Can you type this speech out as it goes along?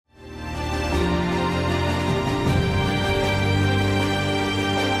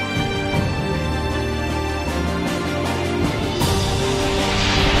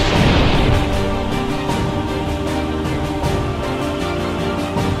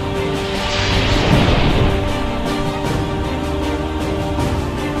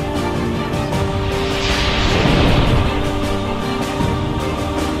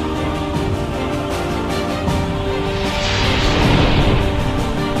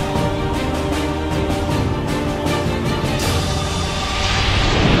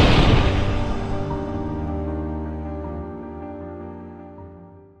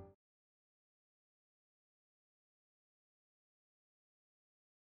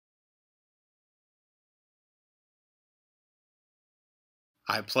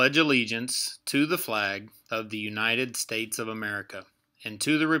I pledge allegiance to the flag of the United States of America and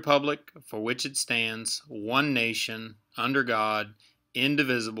to the republic for which it stands, one nation, under God,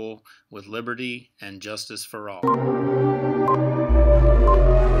 indivisible, with liberty and justice for all.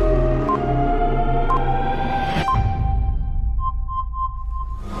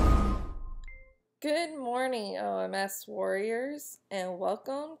 Good morning, OMS Warriors, and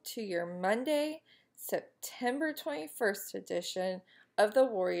welcome to your Monday, September 21st edition of the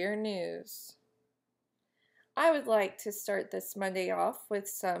Warrior News. I would like to start this Monday off with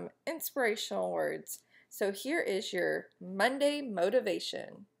some inspirational words, so here is your Monday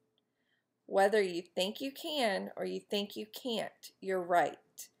motivation. Whether you think you can or you think you can't, you're right.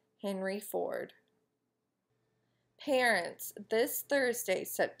 Henry Ford. Parents, this Thursday,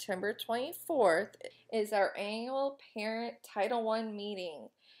 September 24th, is our annual Parent Title I meeting.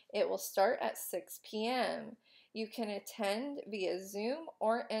 It will start at 6 p.m. You can attend via Zoom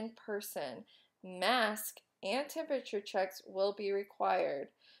or in person. Mask and temperature checks will be required.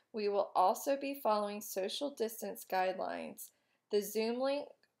 We will also be following social distance guidelines. The Zoom link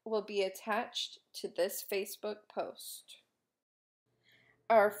will be attached to this Facebook post.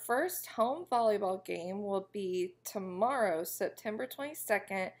 Our first home volleyball game will be tomorrow, September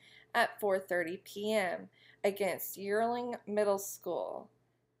 22nd at 4:30 p.m. against Yearling Middle School.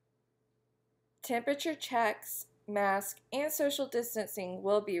 Temperature checks, mask, and social distancing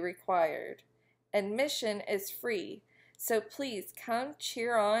will be required. Admission is free, so please come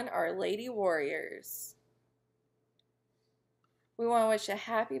cheer on our Lady Warriors. We want to wish a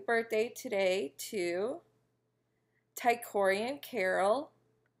happy birthday today to Tycorian Carol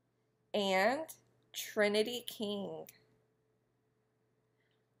and Trinity King.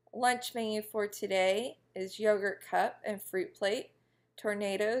 Lunch menu for today is yogurt cup and fruit plate,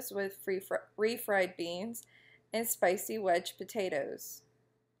 tornadoes with refried beans, and spicy wedge potatoes.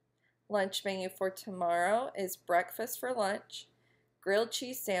 Lunch menu for tomorrow is breakfast for lunch, grilled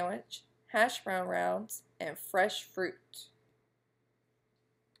cheese sandwich, hash brown rounds, and fresh fruit.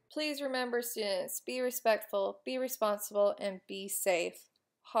 Please remember, students, be respectful, be responsible, and be safe.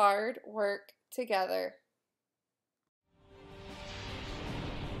 Hard work together.